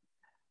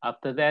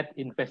 After that,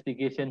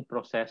 investigation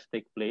process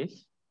take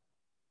place.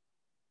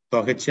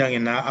 To ki chiang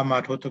ina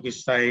ama tho to ki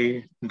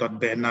sai dot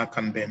be na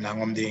kan be na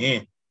ngom di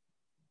hi.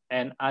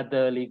 And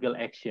other legal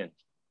actions.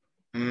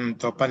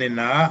 To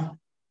panina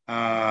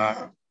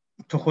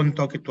thukun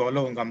to ki to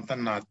lo ngam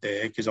tan na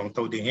te ki jong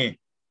to di hi.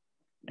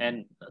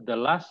 And the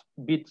last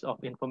bits of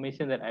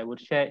information that I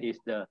would share is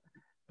the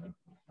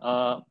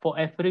for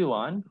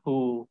everyone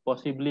who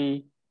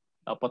possibly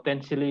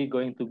potentially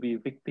going to be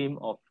victim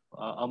of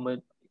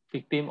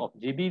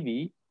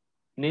GBV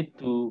need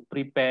to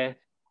prepare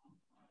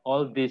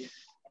all this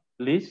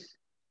list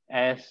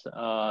as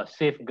a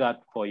safeguard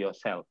for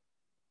yourself.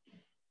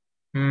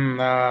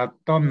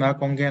 Tom na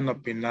konggen no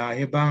pina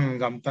hibang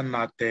gam tan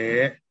na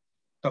te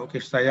to ki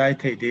sai ai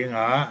thei ding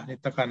ni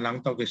ta kan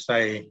lang to ki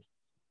sai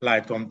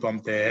lai tom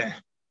te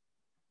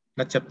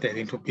na chap te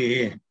ding thu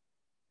pi.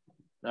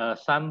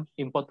 Some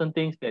important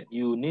things that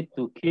you need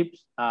to keep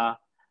are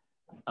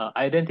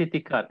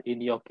identity card. In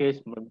your case,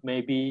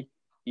 maybe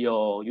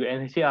your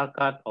UNHCR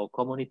card or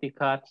community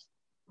cards,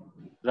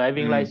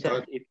 driving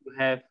license if you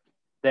have,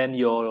 then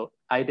your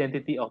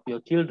identity of your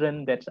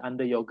children that's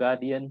under your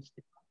guardians.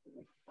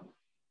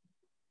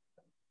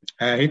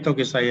 Hito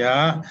ki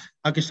saya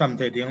akisam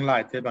te ding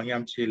lai te bang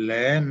yam chi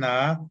le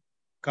na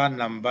kan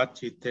number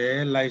chi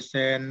te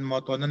license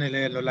moto na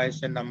le lo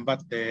license number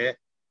te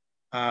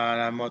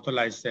moto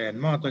license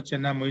moto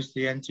chena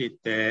muisian chi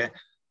te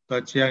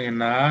to chiang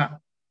ina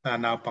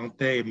na pang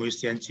te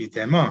muisian chi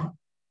te mo.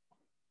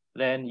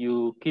 Then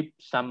you keep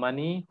some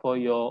money for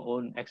your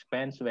own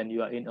expense when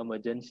you are in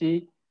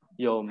emergency.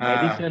 Your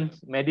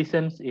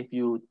medicines if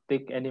you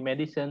take any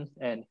medicines,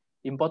 and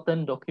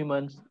important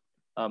documents,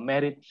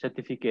 merit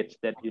certificates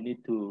that you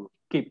need to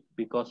keep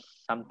because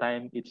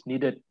sometimes it's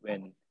needed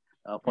when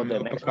for the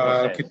next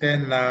process.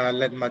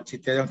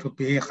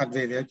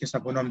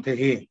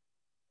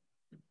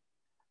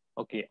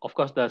 Okay, of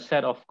course, the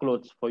set of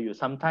clothes for you.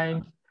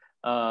 Sometimes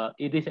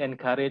it is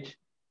encouraged,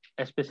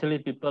 especially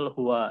people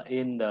who are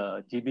in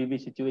the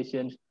GBV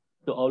situations,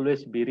 to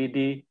always be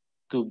ready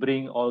to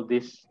bring all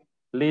this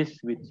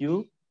list with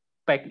you,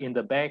 pack in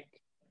the bag.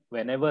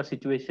 Whenever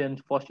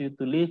situations force you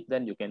to leave,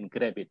 then you can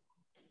grab it.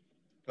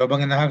 No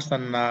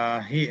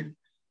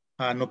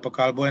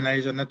pakal boy na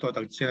izo na to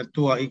tak chen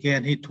tua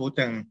igen hi thu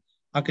teng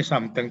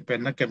akisam teng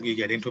pen na kem gi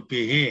geding thu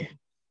pi hi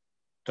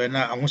to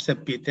na ong se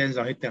pi ten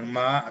za hi teng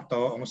ma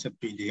to ong se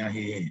pi di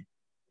hi.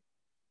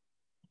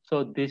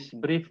 So this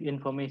brief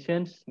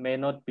informations may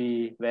not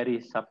be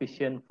very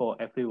sufficient for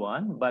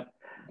everyone, but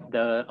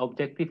the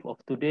objective of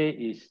today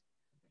is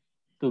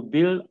to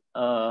build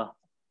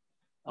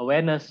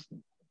awareness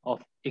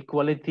of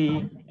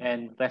equality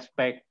and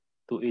respect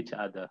to each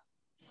other.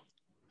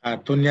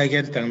 Tunya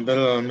get tang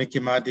bel miki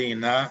ma ding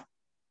na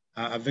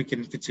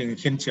avekin kiching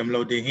kin chem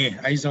lo ding hi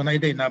ai zo na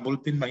dei na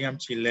bulpin mayam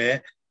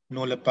chile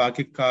no le pa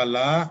ki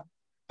kala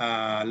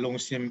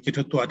longsim ki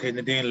thu tua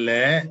the ding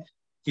le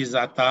ki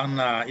za ta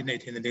na in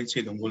the ding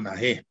chi longul na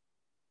hi.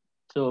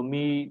 So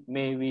may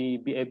we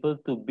be able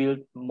to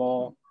build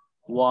more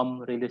warm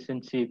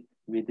relationship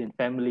within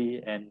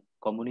family and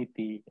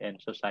community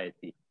and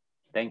society.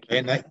 Thank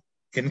you.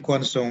 In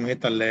kon song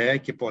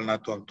hitale ki pol na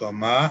tuam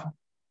tuama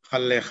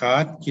khalle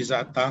khat ki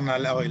za ta na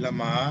la oi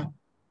lama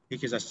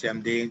ikisa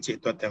siam ding chi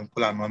to tem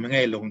kulan ma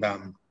ngai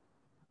lungdam.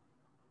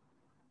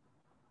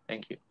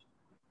 Thank you.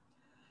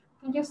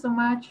 Thank you so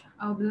much,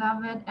 our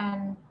beloved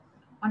and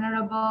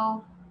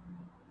honorable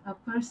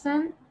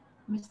person,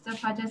 Mr.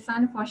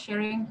 Fajar-san, for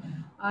sharing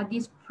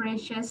this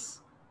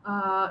precious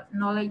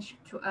knowledge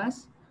to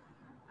us.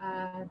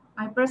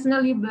 I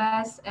personally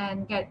bless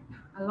and get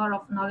a lot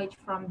of knowledge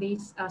from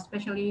this,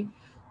 especially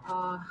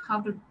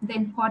the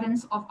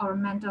importance of our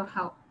mental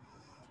health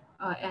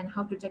and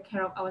how to take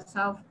care of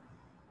ourselves.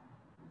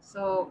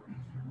 So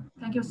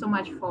thank you so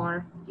much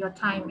for your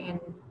time and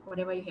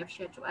whatever you have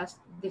shared to us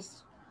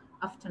this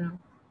afternoon.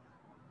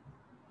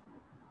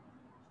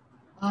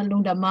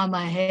 Lungdam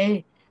mama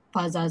hey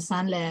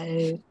Fajar-san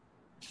le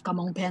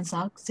kamong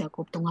pensak sia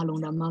kop tonga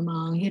lungdam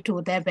mama hi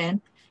tu te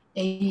ben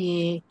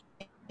e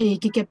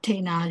ki kep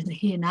the na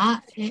hi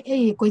na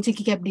e ko chi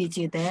ki kep di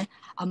chi te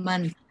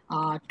aman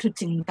thu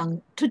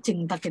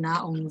ching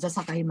takina ong ja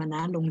sakai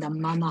mana lungdam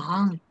mama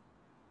hang